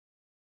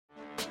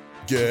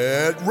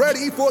Get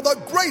ready for the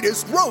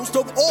greatest roast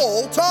of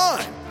all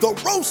time, the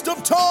Roast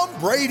of Tom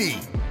Brady,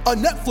 a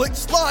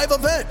Netflix live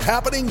event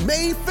happening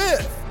May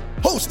 5th.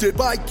 Hosted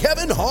by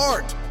Kevin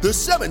Hart, the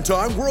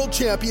 7-time world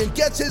champion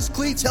gets his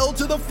cleats held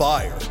to the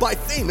fire by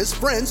famous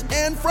friends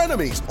and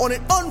frenemies on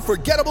an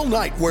unforgettable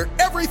night where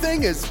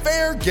everything is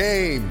fair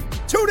game.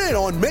 Tune in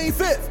on May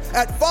 5th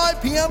at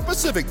 5 p.m.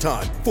 Pacific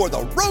time for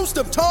the Roast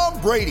of Tom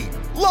Brady,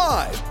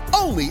 live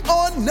only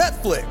on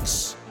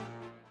Netflix.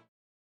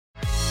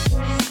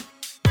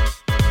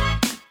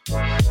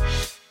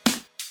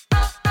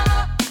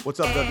 What's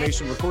up, Dub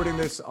Nation? Recording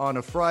this on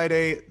a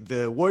Friday.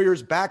 The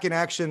Warriors back in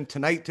action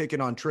tonight,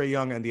 taking on Trae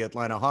Young and the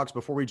Atlanta Hawks.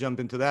 Before we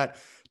jump into that,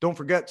 don't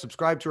forget,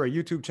 subscribe to our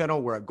YouTube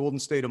channel. We're at Golden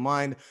State of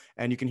Mind,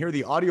 and you can hear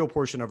the audio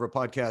portion of our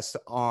podcast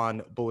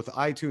on both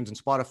iTunes and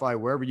Spotify,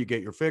 wherever you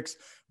get your fix.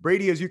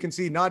 Brady, as you can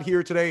see, not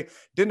here today.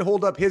 Didn't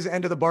hold up his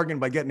end of the bargain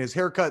by getting his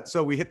haircut,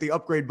 so we hit the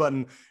upgrade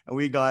button, and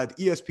we got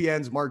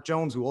ESPN's Mark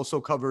Jones, who also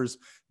covers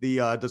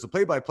does the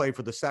play-by-play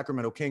for the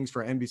Sacramento Kings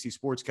for NBC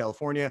Sports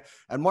California.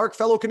 And Mark,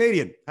 fellow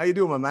Canadian, how you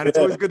doing, my man? It's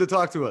always good to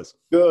talk to us.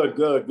 Good.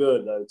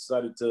 I'm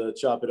excited to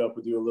chop it up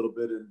with you a little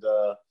bit, and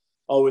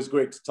always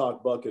great to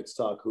talk buckets,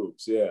 talk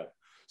hoops. Yeah.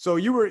 So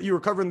you were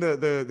covering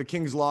the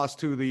Kings loss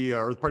to the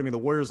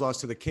Warriors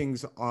loss to the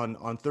Kings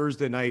on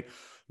Thursday night.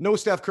 No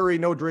Steph Curry,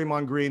 no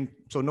Draymond Green,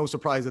 so no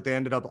surprise that they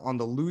ended up on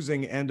the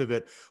losing end of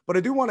it. But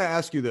I do want to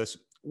ask you this: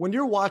 when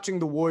you're watching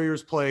the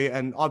Warriors play,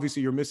 and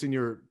obviously you're missing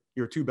your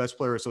two best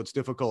players, so it's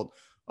difficult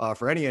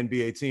for any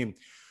NBA team.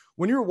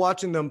 When you're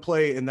watching them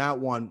play in that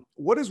one,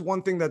 what is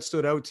one thing that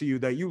stood out to you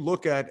that you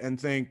look at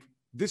and think,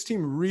 this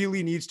team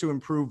really needs to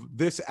improve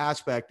this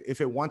aspect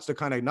if it wants to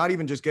kind of not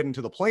even just get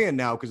into the play-in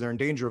now because they're in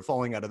danger of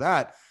falling out of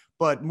that,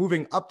 but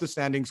moving up the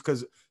standings?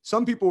 Because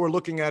some people were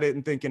looking at it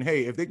and thinking,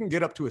 hey, if they can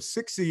get up to a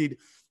 6 seed,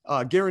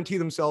 guarantee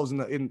themselves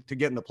to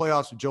get in the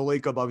playoffs. Joe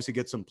Lacob obviously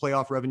gets some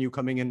playoff revenue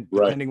coming in,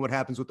 depending what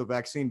happens with the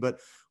vaccine. But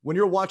when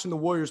you're watching the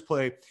Warriors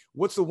play,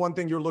 what's the one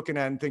thing you're looking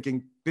at and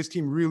thinking, this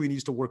team really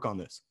needs to work on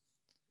this?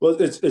 Well,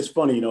 it's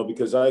funny,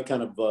 because I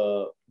kind of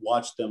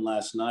watched them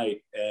last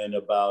night, and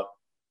about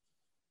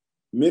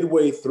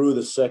midway through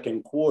the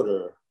second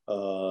quarter,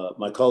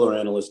 my color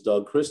analyst,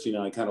 Doug Christie,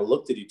 and I kind of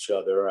looked at each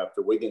other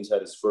after Wiggins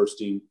had his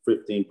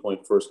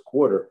 15-point first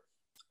quarter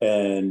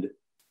and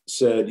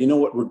said, you know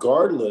what,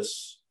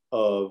 regardless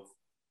of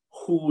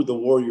who the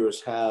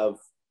Warriors have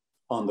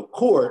on the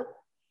court,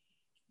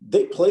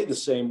 they play the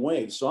same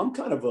way. So I'm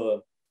kind of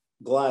a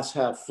glass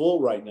half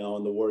full right now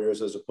on the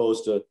Warriors as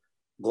opposed to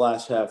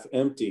glass half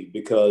empty,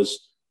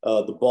 because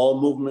the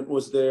ball movement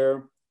was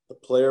there, the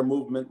player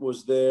movement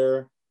was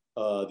there,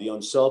 the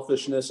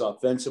unselfishness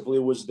offensively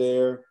was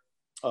there,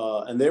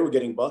 and they were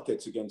getting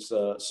buckets against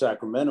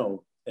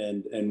Sacramento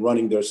and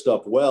running their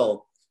stuff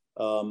well.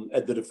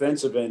 At the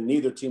defensive end,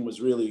 neither team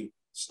was really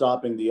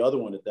stopping the other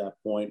one at that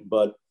point.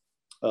 But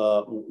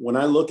when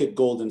I look at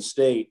Golden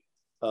State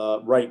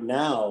right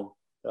now,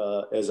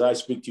 as I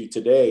speak to you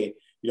today,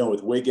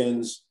 with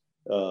Wiggins,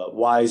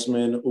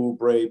 Wiseman,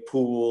 Oubre,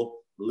 Poole,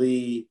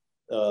 Lee,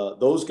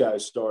 those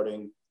guys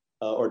starting,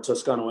 or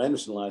Toscano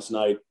Anderson last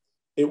night,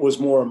 it was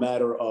more a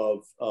matter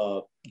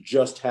of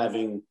just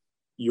having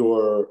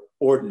your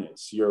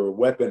ordnance, your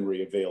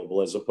weaponry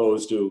available, as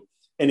opposed to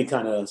any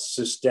kind of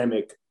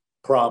systemic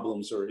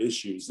problems or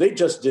issues. They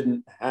just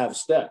didn't have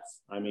Steph.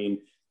 I mean,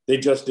 they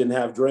just didn't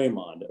have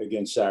Draymond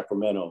against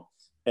Sacramento.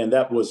 And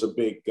that was a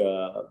big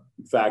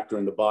factor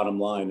in the bottom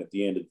line at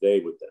the end of the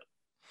day with them.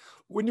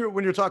 When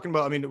you're talking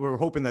about, I mean, we're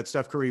hoping that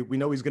Steph Curry, we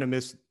know he's going to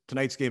miss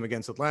tonight's game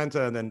against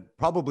Atlanta and then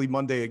probably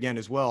Monday again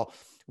as well.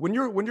 When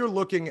you're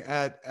looking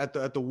at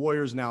the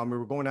Warriors now, I mean,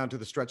 we're going down to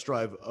the stretch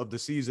drive of the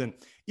season,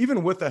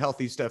 even with the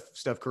healthy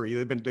Steph Curry,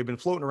 they've been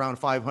floating around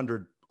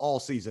 500 all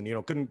season.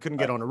 Couldn't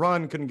get on a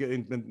run, couldn't get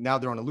in. Now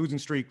they're on a losing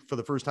streak for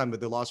the first time,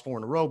 but they lost 4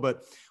 in a row.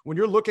 But when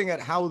you're looking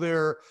at how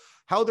they're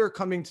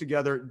coming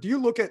together, do you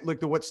look at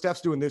what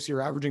Steph's doing this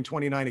year, averaging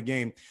 29 a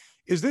game?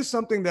 Is this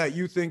something that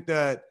you think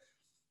that,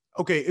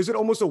 okay, is it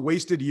almost a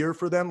wasted year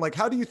for them?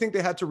 How do you think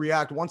they had to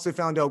react once they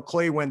found out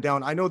Clay went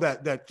down? I know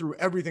that threw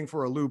everything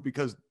for a loop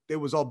because it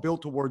was all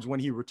built towards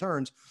when he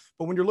returns.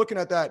 But when you're looking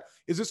at that,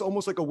 is this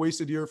almost like a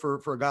wasted year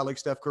for a guy like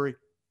Steph Curry?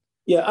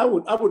 Yeah, I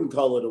wouldn't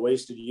call it a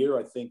wasted year.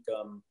 I think,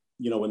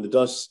 when the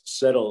dust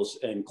settles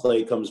and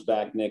Clay comes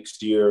back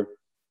next year,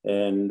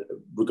 and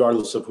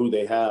regardless of who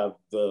they have,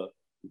 the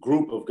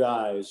group of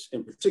guys,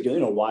 in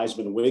particular,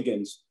 Wiseman,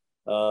 Wiggins,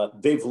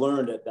 they've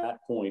learned at that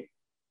point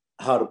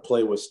how to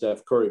play with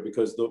Steph Curry,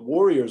 because the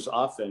Warriors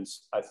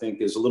offense, I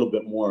think, is a little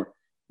bit more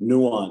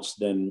nuanced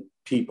than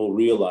people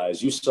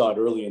realize. You saw it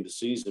early in the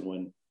season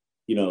when,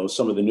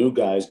 some of the new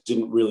guys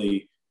didn't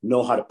really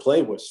know how to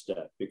play with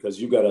Steph, because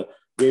you got to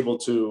be able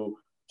to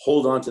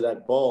hold on to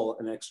that ball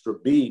an extra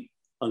beat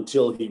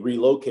until he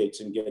relocates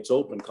and gets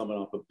open coming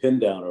off a pin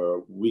down or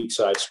a weak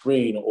side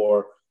screen,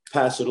 or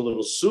pass it a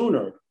little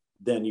sooner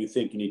than you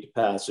think you need to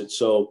pass it.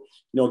 So,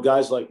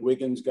 guys like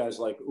Wiggins, guys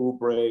like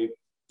Oubre,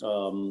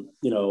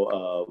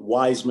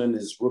 Wiseman,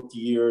 his rookie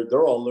year,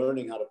 they're all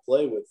learning how to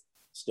play with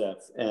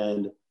Steph.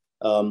 And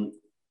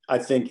I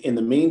think in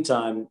the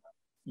meantime,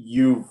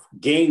 you've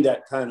gained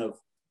that kind of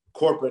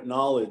corporate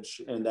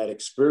knowledge and that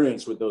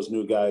experience with those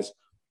new guys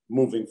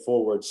moving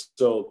forward.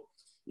 So,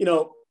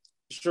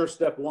 sure,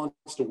 Steph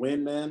wants to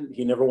win, man.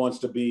 He never wants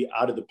to be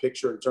out of the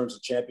picture in terms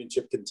of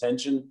championship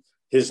contention.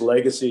 His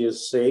legacy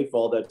is safe.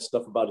 All that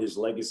stuff about his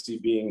legacy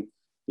being,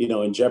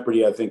 in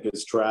jeopardy, I think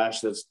is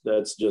trash.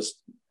 That's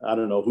just, I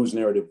don't know whose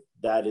narrative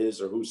that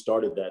is or who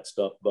started that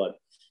stuff. But,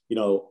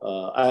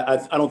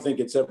 I don't think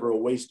it's ever a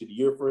wasted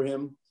year for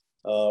him.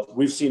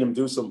 We've seen him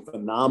do some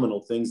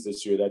phenomenal things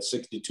this year, that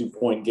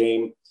 62-point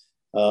game.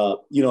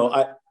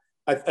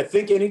 I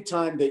think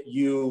anytime that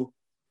you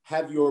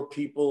have your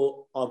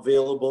people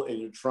available and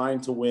you're trying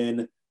to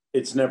win,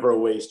 it's never a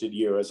wasted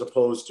year, as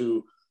opposed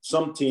to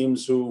some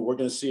teams who, we're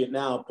going to see it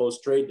now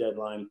post-trade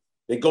deadline,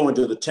 they go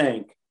into the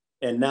tank.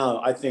 And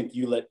now I think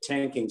you let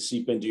tanking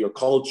seep into your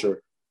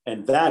culture,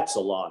 and that's a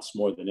loss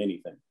more than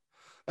anything.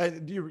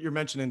 You're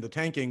mentioning the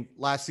tanking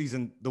last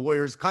season. The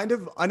Warriors kind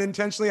of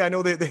unintentionally, I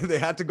know they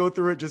had to go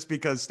through it just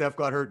because Steph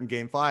got hurt in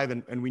Game 5,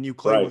 and we knew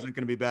Clay wasn't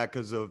going to be back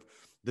because of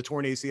the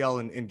torn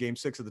ACL in Game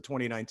 6 of the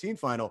 2019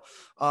 final.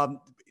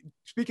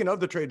 Speaking of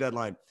the trade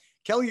deadline,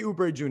 Kelly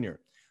Oubre Jr.,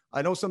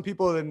 I know some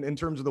people in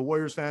terms of the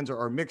Warriors fans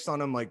are mixed on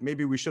him. Like,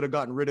 maybe we should have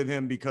gotten rid of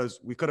him because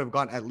we could have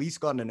at least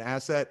gotten an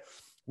asset.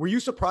 Were you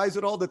surprised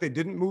at all that they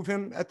didn't move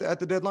him at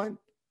the deadline?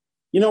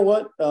 You know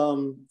what?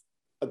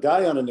 A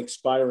guy on an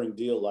expiring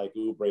deal like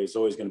Oubre is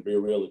always going to be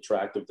real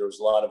attractive. There was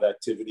a lot of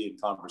activity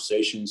and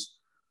conversations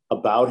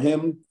about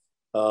him.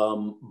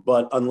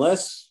 But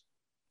unless,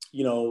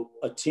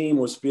 a team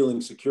was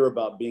feeling secure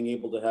about being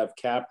able to have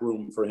cap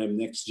room for him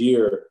next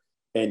year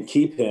and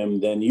keep him,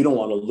 then you don't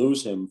want to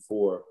lose him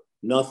for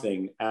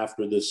nothing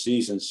after this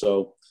season.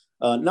 So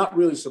not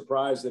really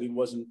surprised that he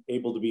wasn't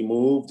able to be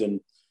moved. And,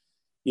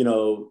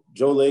 Joe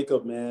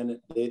Lacob, man,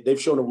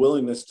 they've shown a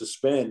willingness to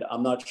spend.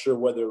 I'm not sure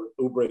whether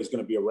Oubre is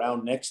going to be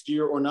around next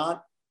year or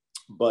not,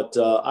 but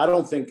I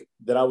don't think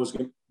that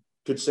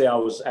could say I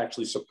was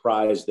actually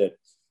surprised that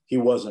he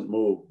wasn't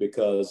moved,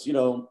 because,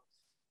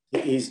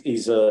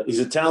 he's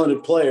a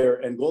talented player,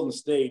 and Golden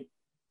State,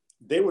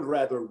 they would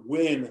rather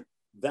win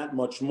that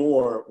much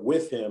more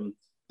with him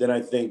than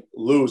I think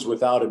lose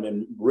without him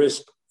and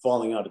risk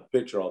falling out of the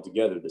picture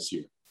altogether this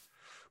year.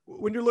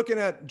 When you're looking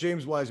at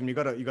James Wiseman, you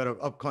got a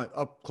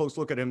up close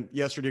look at him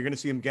yesterday. You're going to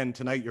see him again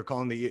tonight. You're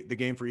calling the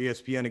game for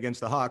ESPN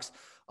against the Hawks.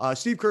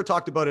 Steve Kerr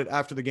talked about it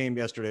after the game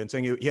yesterday and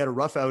saying he had a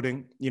rough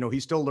outing.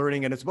 He's still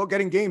learning, and it's about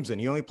getting games in.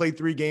 He only played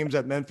 3 games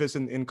at Memphis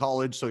in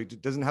college, so he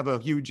doesn't have a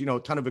huge,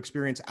 ton of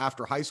experience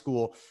after high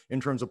school in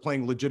terms of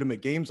playing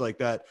legitimate games like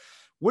that.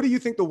 What do you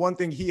think the one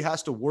thing he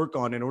has to work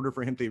on in order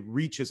for him to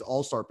reach his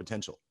all-star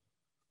potential?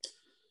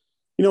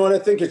 You know what? I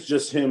think it's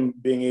just him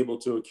being able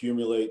to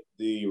accumulate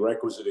the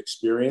requisite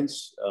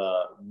experience.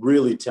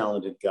 Really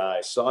talented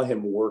guy. Saw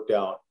him work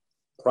out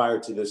prior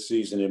to this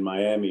season in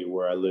Miami,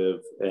 where I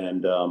live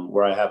and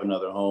where I have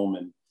another home,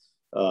 and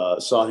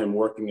saw him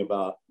working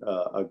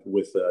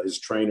with his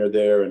trainer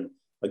there and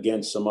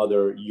against some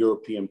other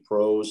European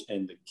pros.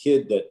 And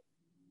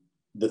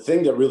the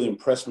thing that really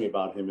impressed me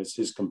about him is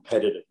his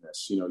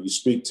competitiveness. You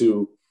speak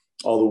to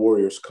all the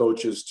Warriors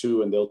coaches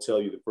too, and they'll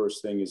tell you the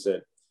first thing is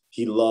that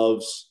he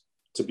loves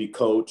to be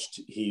coached.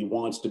 He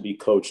wants to be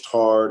coached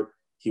hard.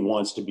 He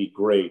wants to be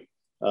great.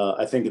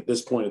 I think at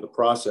this point of the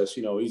process,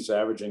 he's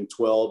averaging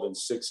 12 and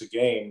 6 a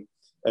game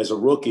as a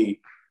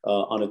rookie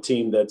on a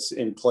team that's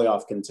in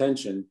playoff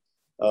contention.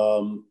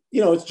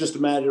 It's just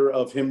a matter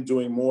of him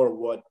doing more of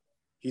what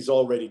he's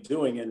already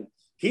doing. And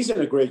he's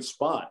in a great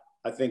spot.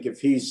 I think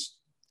if he's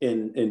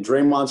in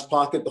Draymond's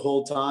pocket the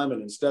whole time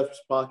and in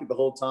Steph's pocket the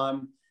whole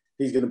time,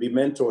 he's going to be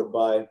mentored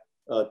by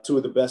 2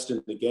 of the best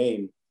in the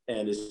game.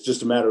 And it's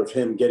just a matter of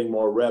him getting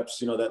more reps.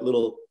 That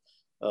little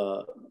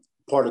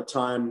part of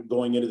time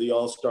going into the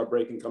All-Star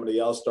break and coming to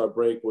the All-Star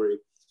break where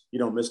he,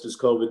 missed his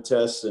COVID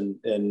tests and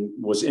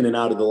was in and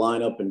out of the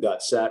lineup and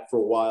got sat for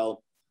a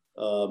while.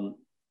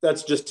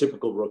 That's just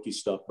typical rookie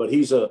stuff. But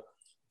he's of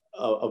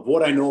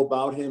what I know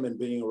about him and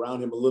being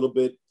around him a little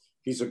bit,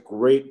 he's a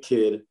great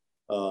kid.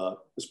 I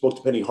spoke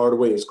to Penny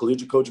Hardaway, his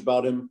collegiate coach,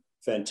 about him.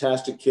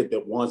 Fantastic kid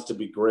that wants to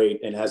be great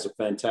and has a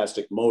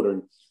fantastic motor.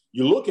 And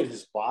you look at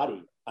his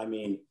body. I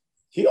mean,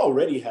 he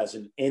already has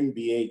an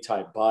NBA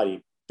type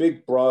body,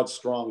 big, broad,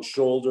 strong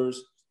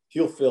shoulders.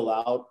 He'll fill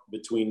out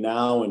between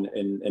now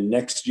and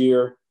next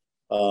year.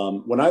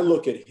 When I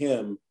look at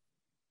him,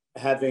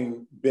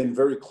 having been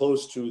very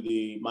close to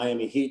the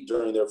Miami Heat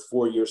during their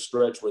 4-year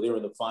stretch where they were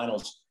in the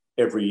finals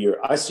every year,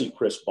 I see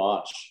Chris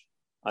Bosh.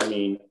 I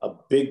mean, a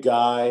big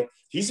guy.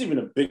 He's even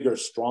a bigger,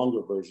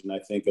 stronger version, I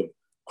think, of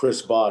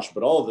Chris Bosh.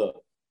 But all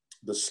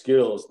the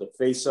skills, the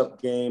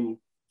face-up game,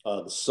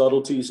 the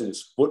subtleties in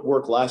his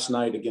footwork last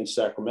night against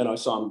Sacramento. I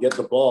saw him get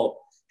the ball.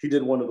 He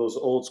did one of those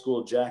old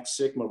school Jack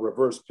Sikma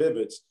reverse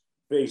pivots,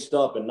 faced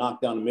up and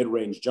knocked down a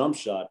mid-range jump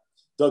shot.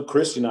 Doug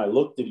Christie and I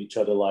looked at each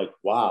other like,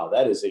 wow,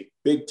 that is a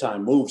big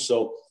time move.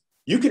 So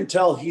you can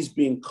tell he's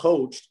being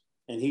coached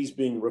and he's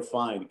being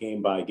refined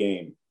game by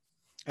game.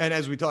 And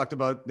as we talked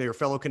about, they're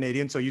fellow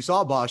Canadians. So you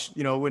saw Bosch,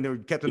 when they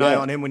kept an eye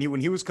on him when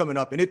he was coming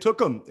up, and it took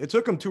him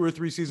 2 or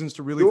 3 seasons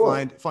to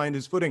really find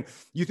his footing.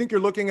 You think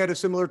you're looking at a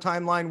similar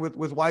timeline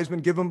with Wiseman?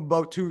 Give him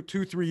about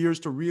 2-3 years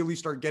to really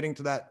start getting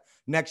to that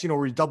next,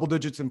 where he's double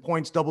digits in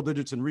points, double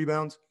digits in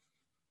rebounds.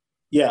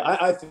 Yeah,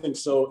 I think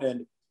so.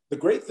 And the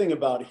great thing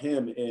about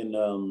him in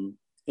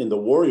the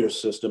Warriors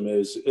system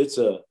is it's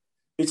an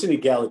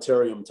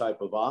egalitarian type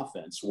of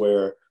offense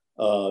where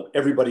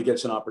everybody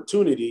gets an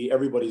opportunity.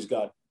 Everybody's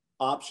got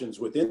options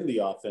within the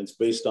offense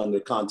based on their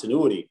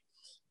continuity.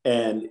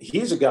 And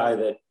he's a guy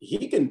that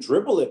he can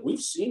dribble it.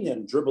 We've seen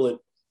him dribble it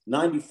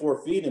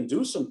 94 feet and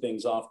do some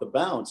things off the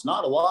bounce.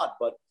 Not a lot,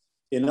 but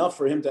enough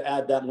for him to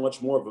add that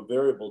much more of a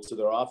variable to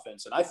their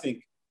offense. And I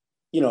think,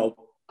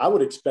 I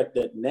would expect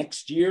that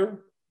next year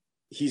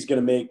he's going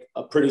to make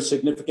a pretty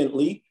significant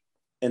leap.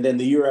 And then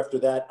the year after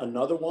that,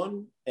 another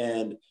one.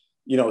 And,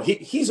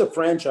 he's a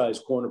franchise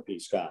corner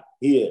piece, Scott.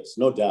 He is,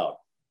 no doubt.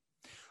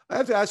 I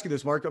have to ask you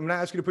this, Mark. I'm going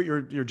to ask you to put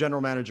your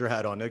general manager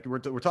hat on.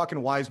 We're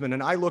talking Wiseman,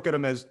 and I look at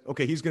him as,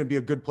 okay, he's going to be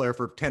a good player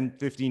for 10,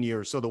 15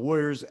 years. So the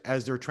Warriors,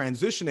 as they're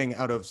transitioning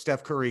out of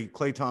Steph Curry,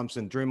 Klay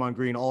Thompson, Draymond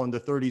Green, all in the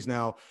 30s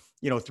now,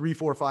 3,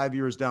 4, 5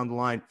 years down the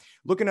line,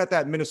 looking at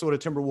that Minnesota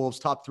Timberwolves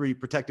top 3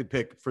 protected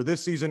pick for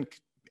this season,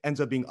 ends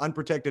up being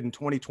unprotected in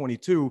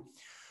 2022.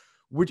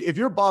 If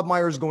you're Bob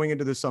Myers going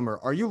into this summer,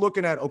 are you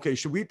looking at, okay,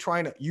 should we try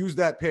and use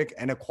that pick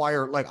and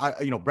acquire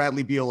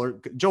Bradley Beal or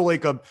Joe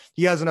Lacob?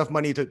 He has enough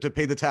money to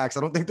pay the tax. I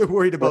don't think they're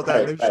worried about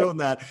that. They've shown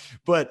that.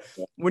 But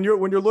when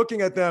you're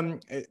looking at them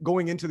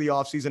going into the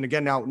offseason,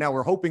 again, now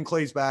we're hoping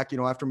Klay's back,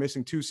 after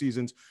missing 2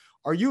 seasons.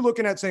 Are you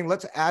looking at saying,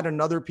 let's add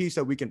another piece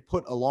that we can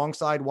put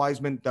alongside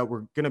Wiseman that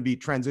we're going to be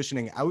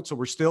transitioning out, so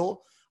we're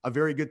still a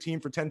very good team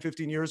for 10,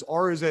 15 years?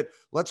 Or is it,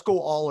 let's go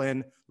all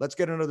in, let's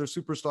get another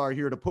superstar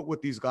here to put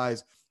with these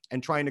guys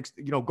and try and,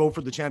 go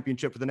for the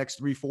championship for the next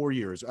 3-4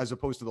 years, as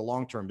opposed to the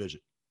long-term vision?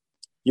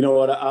 You know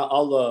what?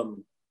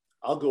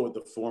 I'll go with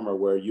the former,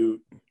 where you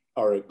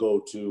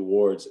go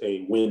towards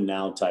a win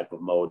now type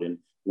of mode and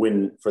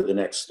win for the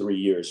next 3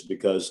 years,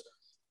 because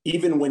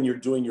even when you're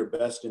doing your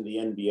best in the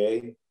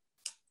NBA,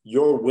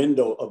 your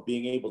window of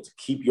being able to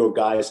keep your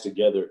guys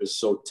together is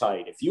so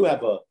tight. If you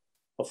have a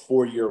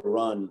 4-year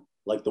run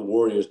like the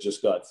Warriors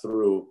just got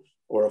through,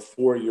 or a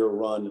 4-year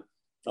run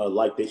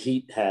like the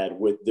Heat had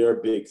with their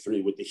big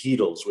 3, with the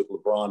Heatles, with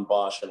LeBron,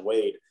 Bosh, and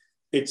Wade,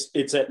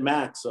 it's at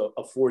max a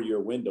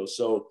 4-year window.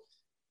 So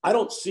I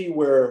don't see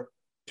where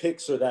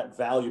picks are that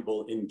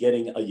valuable in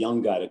getting a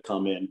young guy to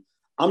come in.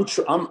 I'm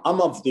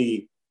of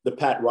the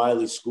Pat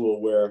Riley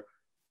school, where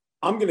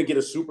I'm going to get a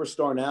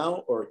superstar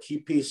now or a key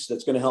piece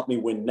that's going to help me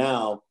win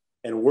now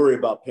and worry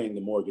about paying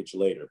the mortgage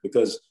later,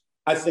 because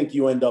I think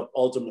you end up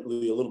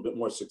ultimately a little bit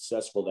more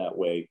successful that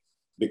way,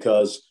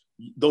 because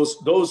those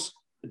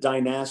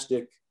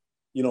dynastic,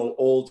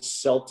 old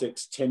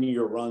Celtics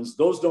 10-year runs,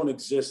 those don't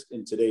exist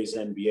in today's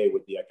NBA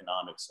with the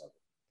economics of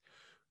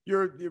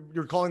it.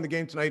 You're calling the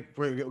game tonight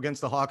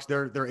against the Hawks.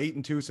 They're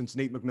 8-2 since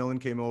Nate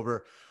McMillan came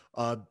over.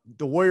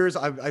 The Warriors,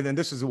 and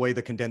this is the way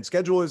the condensed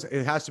schedule is.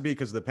 It has to be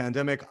because of the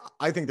pandemic.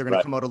 I think they're going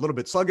to come out a little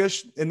bit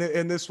sluggish in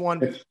this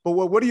one. But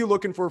what are you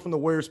looking for from the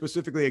Warriors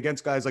specifically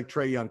against guys like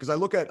Trae Young? Because I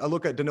look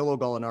at Danilo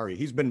Gallinari.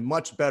 He's been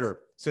much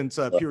better since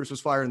Pierce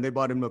was fired and they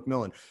brought in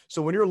McMillan.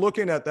 So when you're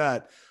looking at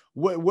that,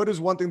 what is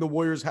one thing the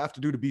Warriors have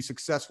to do to be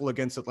successful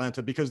against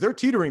Atlanta? Because they're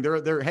teetering,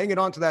 they're hanging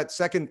on to that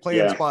second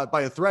play-in spot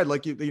by a thread.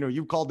 Like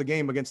you called the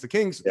game against the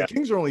Kings. The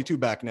Kings are only 2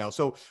 back now.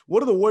 So what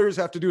do the Warriors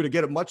have to do to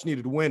get a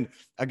much-needed win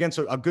against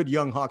a good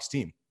young Hawks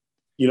team?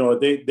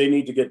 They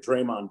need to get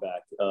Draymond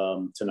back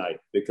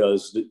tonight,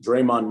 because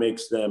Draymond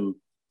makes them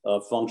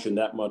function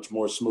that much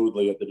more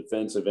smoothly at the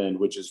defensive end,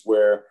 which is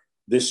where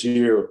this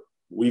year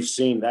we've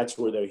seen that's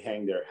where they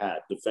hang their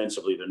hat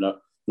defensively. They're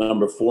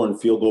number 4 in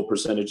field goal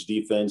percentage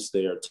defense.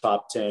 They are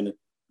top 10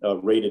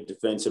 rated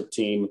defensive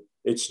team.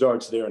 It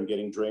starts there, and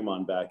getting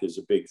Draymond back is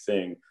a big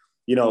thing,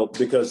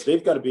 because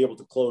they've got to be able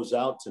to close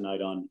out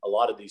tonight on a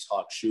lot of these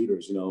Hawk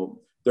shooters.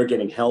 They're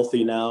getting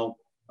healthy now.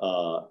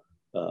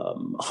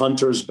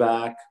 Hunter's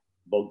back.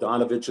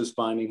 Bogdanovich is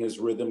finding his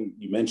rhythm.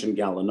 You mentioned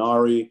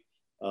Gallinari.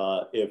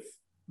 If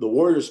the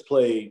Warriors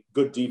play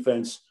good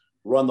defense,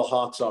 run the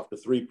Hawks off the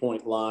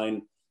 3-point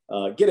line,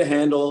 get a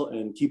handle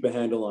and keep a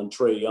handle on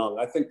Trae Young,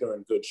 I think they're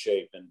in good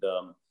shape. And,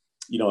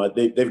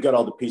 they've got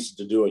all the pieces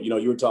to do it.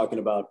 You were talking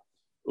about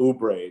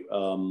Oubre,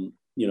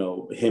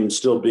 him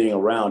still being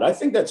around. I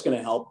think that's going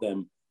to help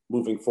them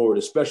moving forward,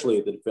 especially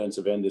at the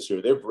defensive end this year.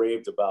 They're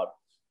raved about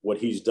what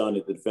he's done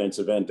at the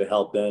defensive end to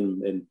help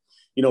them. And,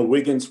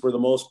 Wiggins, for the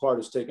most part,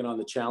 has taken on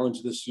the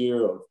challenge this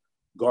year of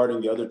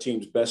guarding the other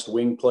team's best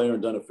wing player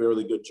and done a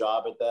fairly good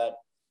job at that.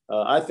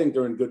 I think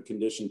they're in good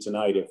condition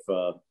tonight if,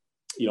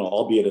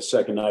 albeit a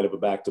second night of a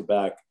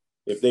back-to-back.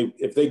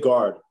 If they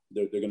guard,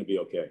 they're going to be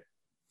okay.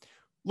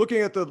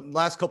 Looking at the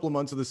last couple of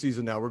months of the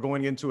season now, we're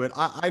going into it.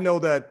 I know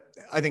that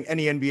I think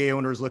any NBA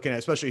owner is looking at,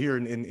 especially here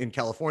in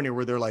California,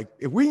 where they're like,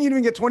 if we can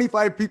even get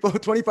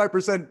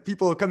 25%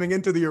 people coming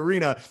into the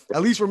arena,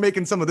 at least we're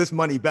making some of this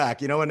money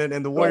back, and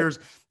the Warriors,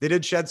 they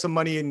did shed some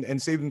money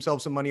and save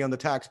themselves some money on the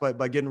tax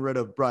by getting rid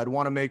of Brad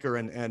Wanamaker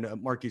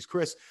and Marquise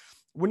Chris.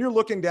 When you're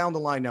looking down the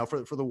line now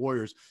for the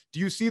Warriors,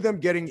 do you see them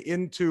getting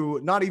into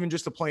not even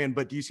just the play-in,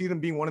 but do you see them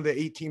being one of the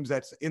 8 teams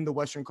that's in the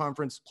Western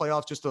Conference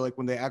playoffs, just to like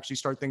when they actually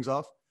start things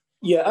off?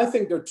 Yeah, I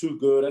think they're too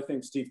good. I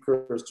think Steve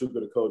Kerr is too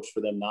good a coach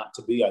for them not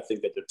to be. I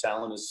think that their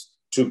talent is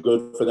too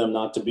good for them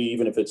not to be,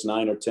 even if it's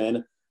 9 or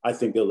 10. I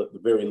think they'll at the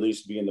very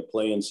least be in the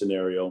play-in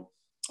scenario.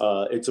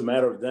 It's a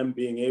matter of them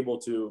being able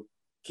to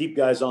keep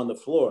guys on the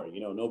floor.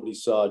 Nobody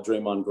saw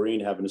Draymond Green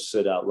having to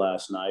sit out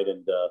last night,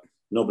 and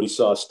nobody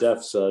saw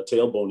Steph's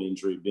tailbone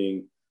injury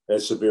being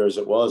as severe as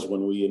it was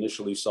when we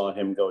initially saw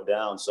him go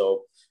down.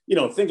 So,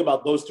 think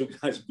about those 2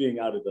 guys being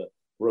out of the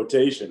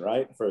rotation,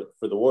 right, for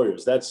the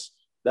Warriors.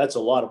 That's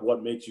a lot of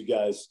what makes you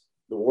guys,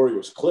 the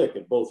Warriors, click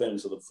at both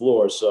ends of the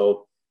floor.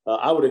 So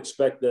I would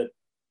expect that,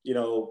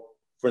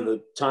 for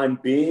the time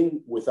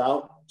being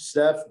without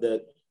Steph,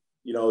 that,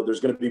 there's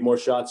going to be more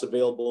shots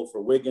available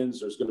for Wiggins.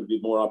 There's going to be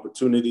more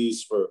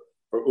opportunities for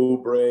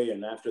Oubre.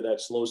 And after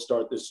that slow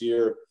start this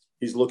year,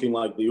 he's looking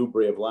like the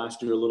Oubre of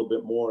last year a little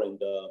bit more. And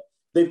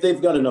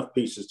they've got enough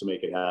pieces to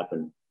make it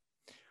happen.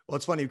 Well,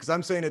 it's funny because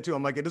I'm saying it too.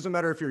 I'm like, it doesn't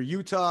matter if you're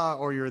Utah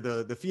or you're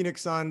the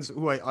Phoenix Suns,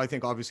 who I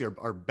think obviously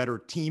are better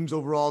teams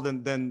overall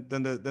than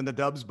the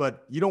Dubs,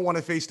 but you don't want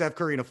to face Steph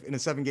Curry in a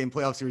 7-game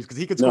playoff series because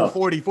he could score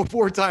 40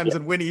 4 times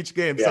and win each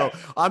game. Yeah. So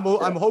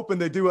I'm hoping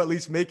they do at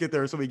least make it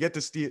there so we get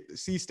to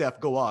see Steph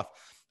go off.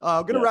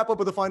 I'm going to wrap up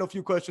with a final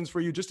few questions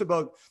for you just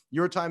about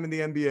your time in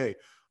the NBA.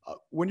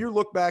 When you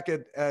look back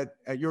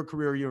at your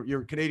career,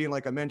 you're Canadian,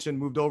 like I mentioned,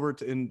 moved over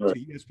to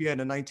ESPN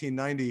in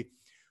 1990.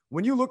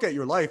 When you look at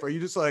your life, are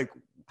you just like,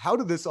 how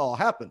did this all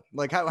happen?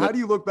 Like, how do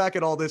you look back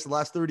at all this the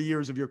last 30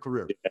 years of your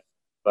career?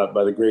 Yeah.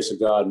 By the grace of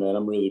God, man,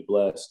 I'm really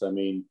blessed. I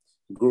mean,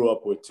 grew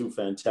up with 2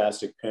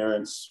 fantastic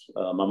parents,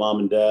 my mom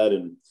and dad,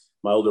 and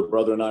my older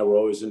brother and I were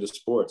always into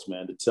sports,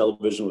 man. The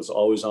television was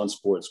always on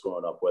sports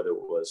growing up, whether it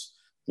was,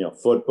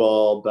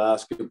 football,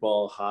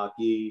 basketball,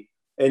 hockey,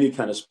 any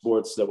kind of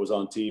sports that was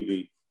on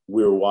TV,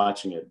 we were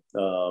watching it.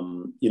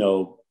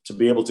 To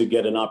be able to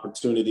get an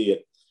opportunity at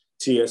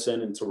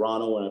TSN in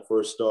Toronto when I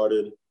first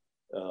started,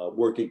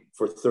 working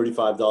for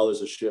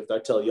 $35 a shift. I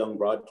tell young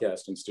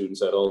broadcasting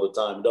students that all the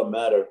time. It doesn't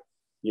matter,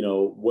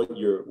 what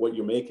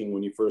you're making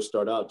when you first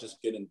start out.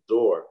 Just get in the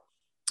door,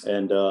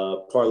 and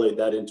parlayed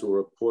that into a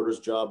reporter's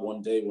job.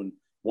 One day when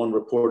one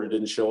reporter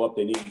didn't show up,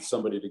 they needed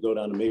somebody to go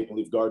down to Maple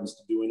Leaf Gardens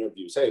to do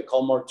interviews. Hey,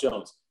 call Mark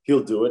Jones.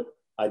 He'll do it.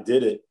 I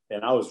did it,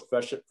 and I was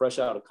fresh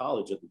out of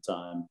college at the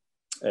time,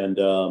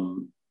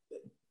 and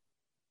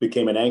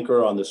became an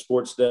anchor on the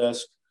sports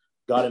desk.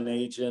 Got an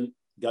agent.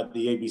 Got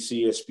the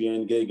ABC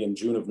ESPN gig in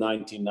June of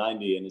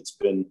 1990, and it's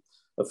been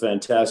a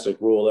fantastic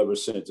role ever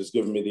since. It's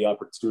given me the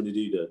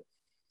opportunity to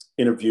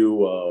interview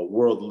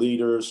world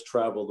leaders,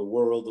 travel the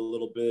world a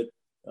little bit,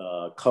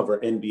 cover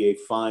NBA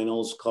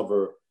finals,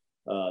 cover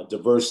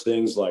diverse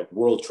things like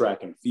world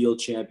track and field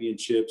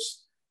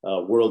championships,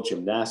 world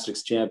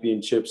gymnastics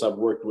championships. I've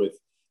worked with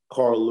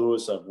Carl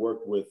Lewis. I've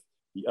worked with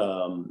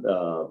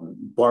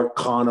Bart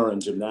Connor in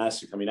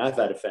gymnastics. I mean, I've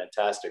had a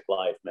fantastic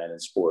life, man, in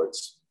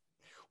sports.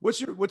 What's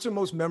your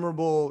most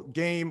memorable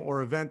game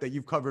or event that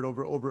you've covered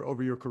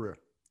over your career?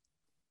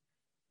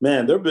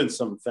 Man, there have been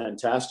some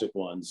fantastic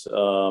ones.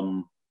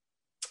 I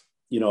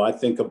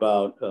think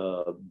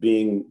about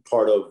being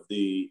part of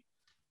the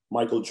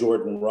Michael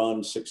Jordan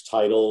run, 6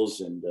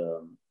 titles, and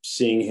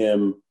seeing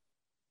him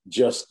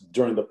just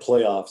during the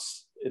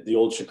playoffs at the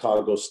old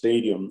Chicago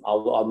Stadium.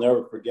 I'll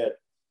never forget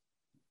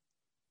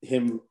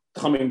him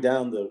coming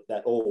down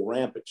that old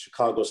ramp at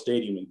Chicago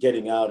Stadium and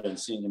getting out and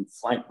seeing him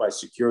flanked by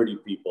security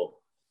people,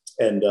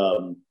 and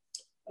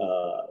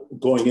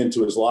going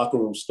into his locker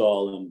room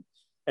stall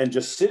and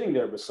just sitting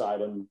there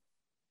beside him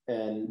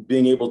and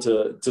being able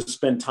to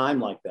spend time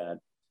like that,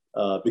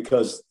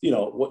 because they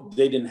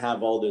didn't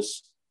have all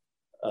this,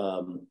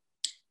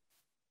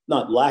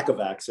 not lack of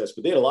access,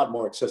 but they had a lot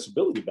more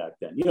accessibility back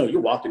then. You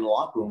walk in the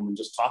locker room and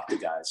just talk to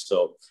guys.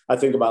 So I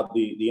think about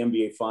the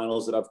NBA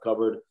finals that I've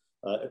covered.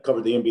 I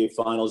covered the NBA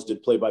finals,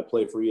 did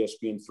play-by-play for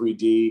ESPN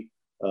 3D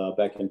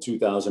back in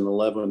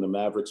 2011 when the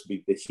Mavericks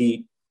beat the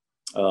Heat.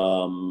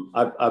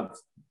 I've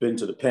been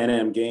to the Pan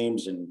Am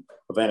Games in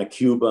Havana,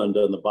 Cuba, and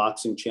done the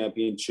boxing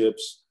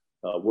championships,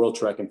 world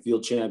track and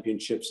field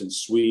championships in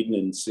Sweden,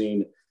 and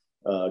seen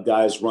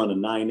guys run a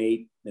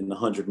 9.8 in the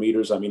 100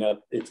 meters. I mean,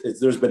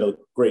 there's been a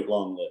great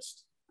long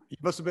list. You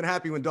must have been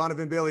happy when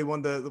Donovan Bailey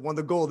won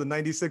the gold in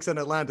 '96 in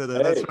Atlanta.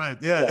 That's right.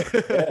 Yeah.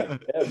 Yeah.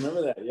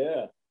 Remember that.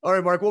 Yeah. All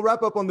right, Mark, we'll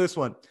wrap up on this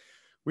one.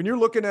 When you're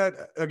looking at,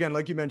 again,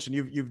 like you mentioned,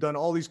 you've done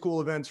all these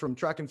cool events from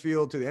track and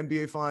field to the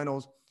NBA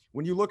finals.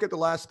 When you look at the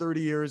last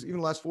 30 years, even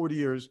the last 40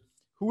 years,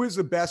 who is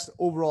the best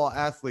overall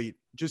athlete,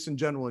 just in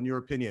general, in your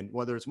opinion?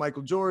 Whether it's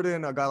Michael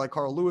Jordan, a guy like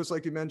Carl Lewis,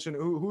 like you mentioned,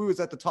 who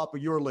is at the top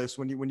of your list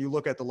when you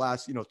look at the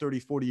last, 30,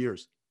 40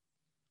 years?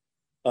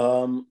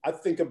 I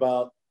think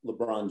about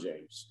LeBron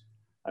James.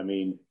 I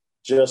mean,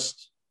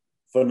 just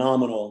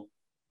phenomenal.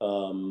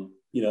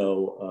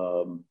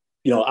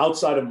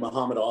 Outside of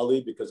Muhammad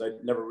Ali, because I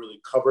never really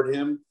covered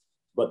him,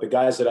 but the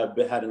guys that I've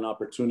had an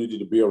opportunity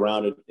to be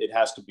around, it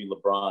has to be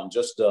LeBron.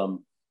 Just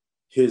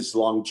his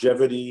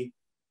longevity,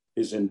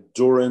 his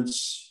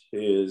endurance,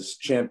 his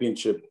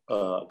championship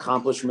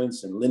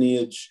accomplishments and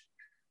lineage,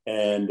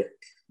 and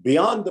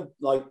beyond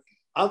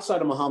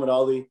outside of Muhammad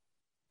Ali,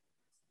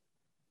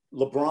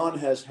 LeBron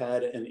has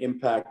had an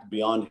impact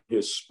beyond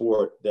his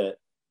sport that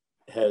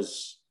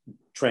has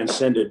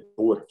transcended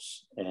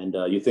borders. And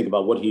you think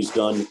about what he's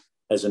done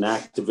as an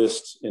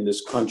activist in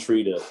this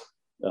country to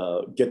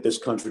get this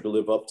country to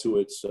live up to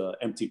its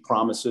empty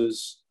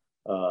promises,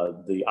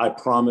 the I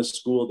Promise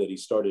school that he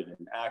started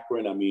in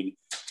Akron. I mean,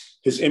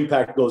 his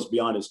impact goes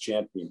beyond his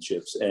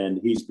championships, and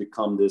he's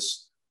become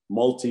this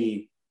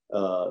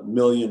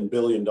multi-million,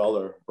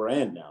 billion-dollar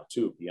brand now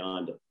too,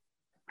 beyond it.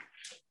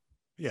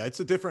 Yeah, it's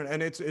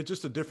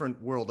just a different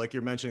world. Like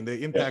you're mentioning,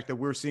 the impact that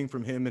we're seeing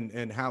from him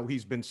and how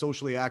he's been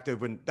socially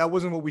active. And that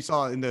wasn't what we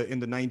saw in the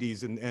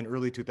 90s and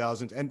early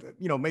 2000s. And,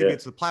 maybe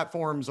it's the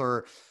platforms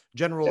or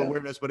general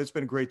awareness, but it's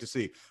been great to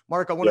see.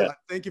 Mark, I want to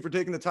thank you for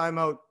taking the time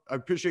out. I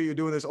appreciate you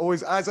doing this.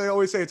 Always, as I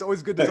always say, it's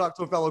always good to talk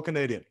to a fellow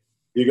Canadian.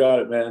 You got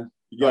it, man.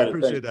 I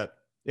appreciate that.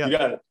 Yeah. You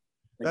got it.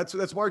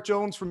 That's Mark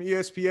Jones from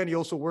ESPN. He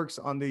also works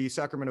on the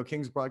Sacramento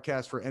Kings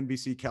broadcast for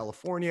NBC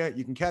California.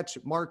 You can catch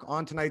Mark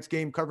on tonight's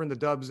game covering the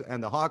Dubs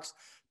and the Hawks.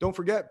 Don't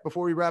forget,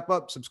 before we wrap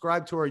up,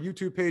 subscribe to our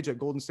YouTube page at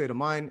Golden State of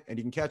Mind, and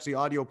you can catch the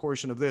audio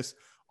portion of this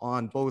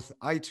on both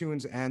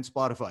iTunes and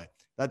Spotify.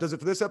 That does it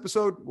for this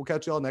episode. We'll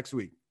catch you all next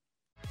week.